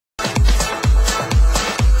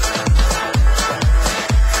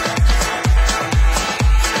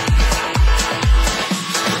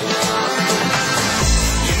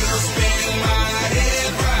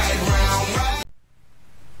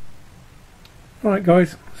Right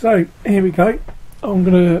guys, so here we go. I'm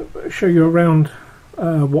going to show you around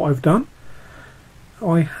what I've done.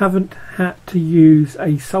 I haven't had to use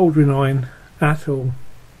a soldering iron at all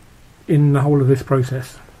in the whole of this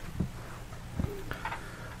process.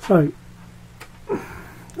 So,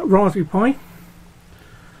 Raspberry Pi,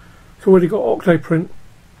 it's already got Octoprint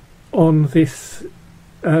on this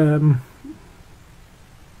micro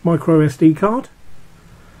SD card.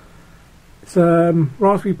 It's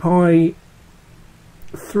Raspberry Pi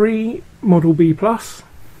 3 Model B Plus,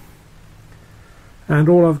 and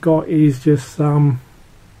all I've got is just some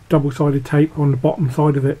double-sided tape on the bottom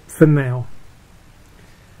side of it for now.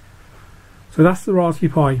 So that's the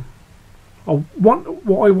Raspberry Pi.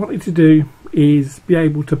 What I wanted to do is be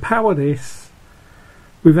able to power this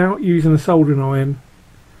without using a soldering iron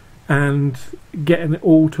and getting it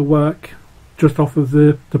all to work just off of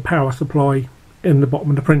the power supply in the bottom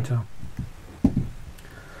of the printer,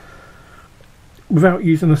 without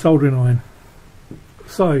using a soldering iron.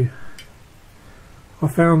 So I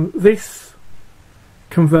found this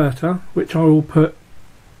converter, which I will put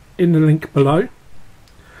in the link below.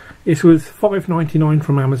 It was $5.99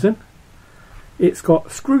 from Amazon. It's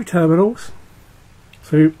got screw terminals,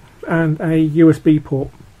 so, and a USB port,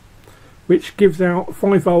 which gives out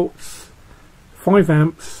 5 volts, 5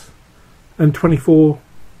 amps, and 24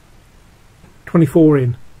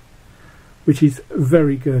 in, which is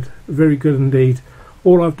very good indeed.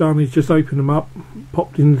 All I've done is just open them up,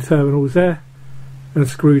 popped in the terminals there, and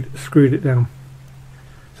screwed it down.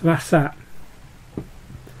 So that's that.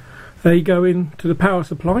 They go into the power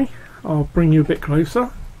supply. I'll bring you a bit closer.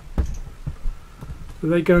 So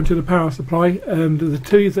they go into the power supply, and the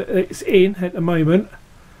two that it's in at the moment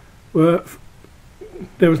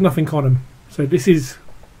there was nothing on them. So this is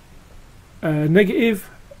negative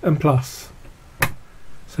and plus.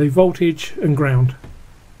 So voltage and ground,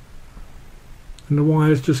 and the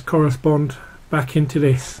wires just correspond back into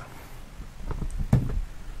this.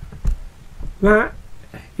 That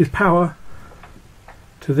is power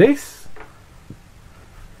to this.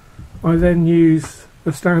 I then use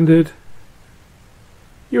a standard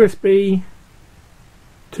USB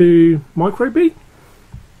to micro B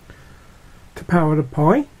to power the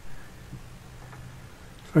Pi.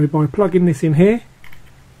 So by plugging this in here,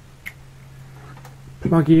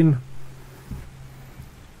 plug in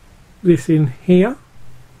this in here,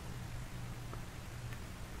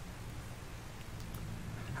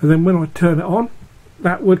 and then when I turn it on,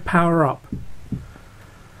 that would power up.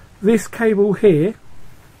 This cable here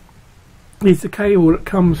is the cable that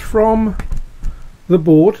comes from the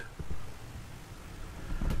board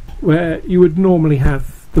where you would normally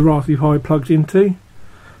have the Raspberry Pi plugged into,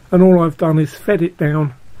 and all I've done is fed it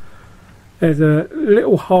down. There's a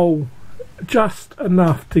little hole just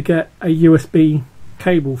enough to get a USB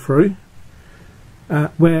cable through,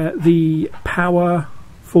 where the power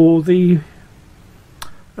for the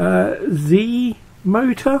Z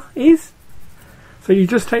motor is. So you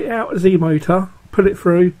just take out a Z motor, put it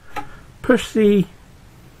through, push the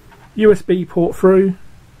USB port through,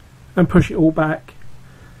 and push it all back,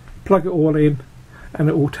 plug it all in, and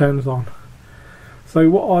it all turns on. So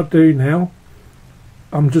what I'll do now,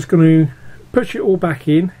 I'm just going to push it all back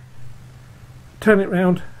in, turn it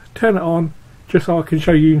round, turn it on, just so I can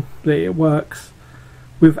show you that it works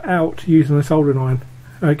without using a soldering iron.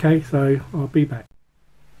 Okay, so I'll be back.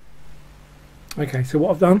 Okay, so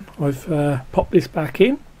what I've done, I've popped this back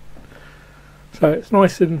in, so it's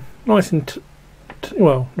nice and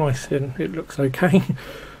it looks okay.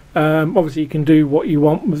 Obviously you can do what you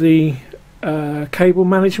want with the cable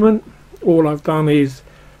management. All I've done is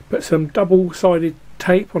put some double-sided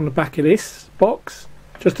tape on the back of this box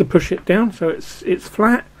just to push it down so it's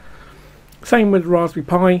flat. Same with the Raspberry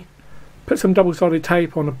Pi. Put some double-sided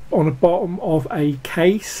tape on the bottom of a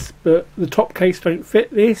case, but the top case don't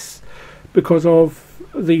fit this because of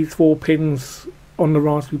these 4 pins on the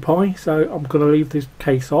Raspberry Pi, so I'm going to leave this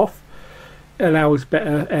case off. It allows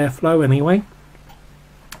better airflow anyway.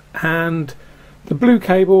 And the blue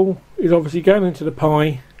cable is obviously going into the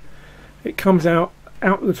Pi. It comes out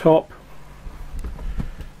the top,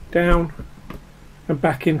 down and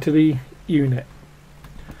back into the unit.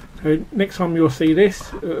 So next time you'll see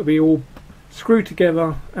this, it'll be all screwed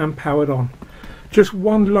together and powered on. Just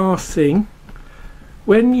one last thing,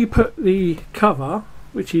 when you put the cover,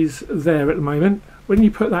 which is there at the moment, when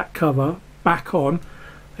you put that cover back on,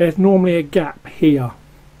 there's normally a gap here.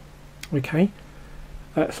 Okay,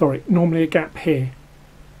 sorry, normally a gap here.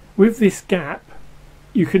 With this gap,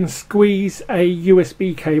 you can squeeze a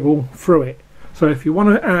USB cable through it. So if you want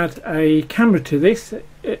to add a camera to this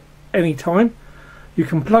at any time, you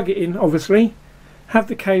can plug it in, obviously, have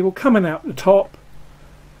the cable coming out the top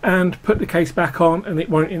and put the case back on, and it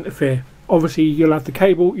won't interfere. Obviously you'll have the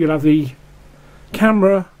cable, you'll have the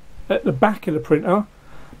camera at the back of the printer,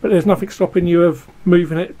 but there's nothing stopping you of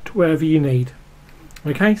moving it to wherever you need.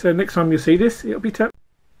 Okay, so next time you see this, it'll be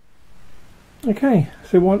okay,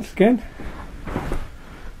 so once again,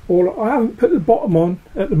 I haven't put the bottom on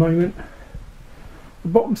at the moment. The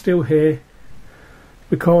bottom's still here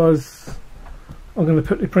because I'm going to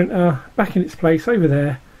put the printer back in its place over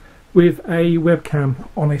there with a webcam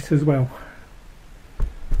on it as well.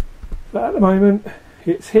 But at the moment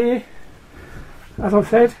it's here. As I've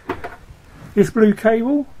said, this blue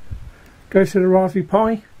cable goes to the Raspberry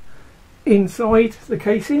Pi inside the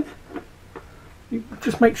casing. You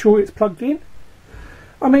just make sure it's plugged in.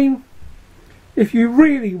 I mean, if you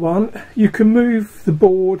really want, you can move the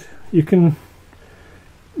board, you can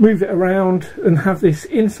move it around and have this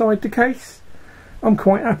inside the case. I'm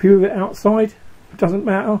quite happy with it outside, it doesn't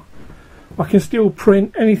matter. I can still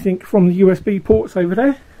print anything from the USB ports over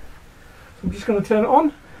there. I'm just going to turn it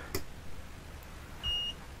on.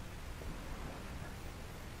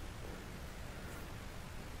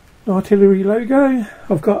 Artillery logo.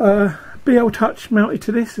 I've got a BL Touch mounted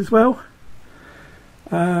to this as well.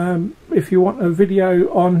 If you want a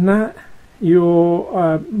video on that, you'll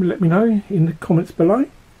let me know in the comments below, and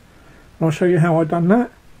I'll show you how I've done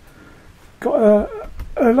that. Got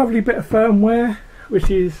a lovely bit of firmware which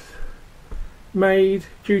is made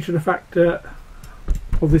due to the fact that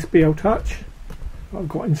of this BL Touch I've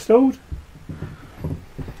got installed.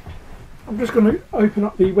 I'm just going to open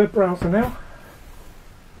up the web browser now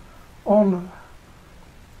on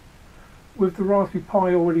with the Raspberry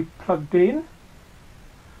Pi already plugged in.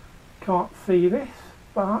 Can't see this,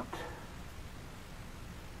 but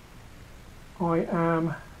I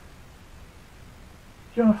am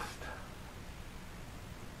just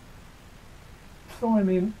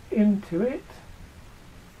signing into it.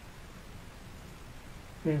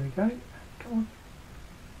 There we go. Come on.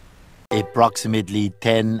 Approximately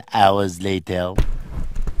 10 hours later.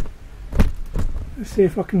 Let's see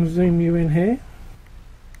if I can zoom you in here.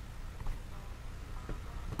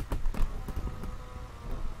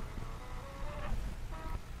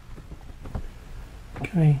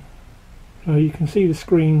 Okay, so you can see the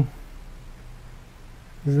screen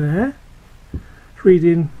there. It's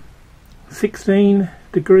reading 16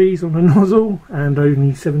 degrees on the nozzle and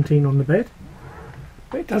only 17 on the bed,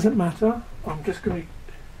 but it doesn't matter. I'm just going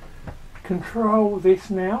to control this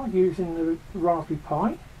now using the Raspberry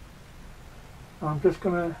Pi. I'm just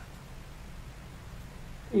going to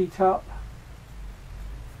heat up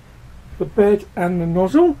the bed and the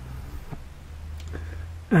nozzle,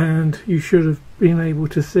 and you should have been able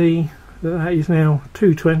to see that that is now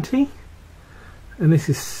 220 and this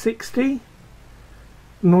is 60.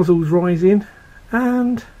 Nozzle's rising,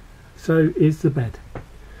 and so is the bed.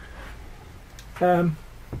 So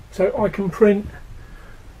I can print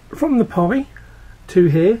from the Pi to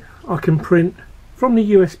here. I can print from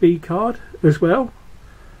the USB card as well,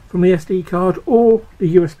 from the SD card or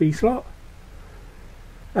the USB slot.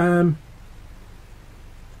 And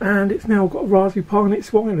it's now got a Raspberry Pi and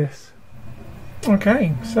it's wireless.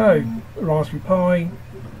 Okay, so Raspberry Pi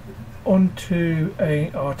onto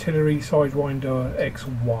a Artillery Sidewinder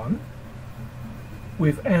SX1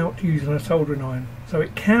 without using a soldering iron. So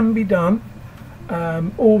it can be done.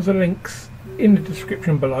 All the links in the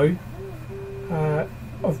description below.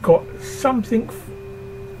 I've got something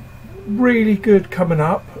really good coming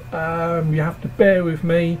up. You have to bear with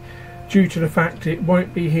me due to the fact it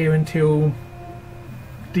won't be here until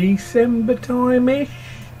December time-ish.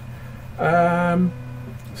 But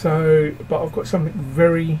I've got something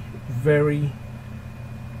very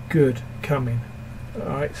good coming.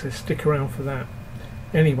 Alright, so stick around for that.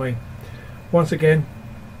 Anyway, once again,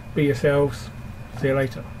 be yourselves. See you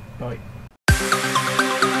later. Bye.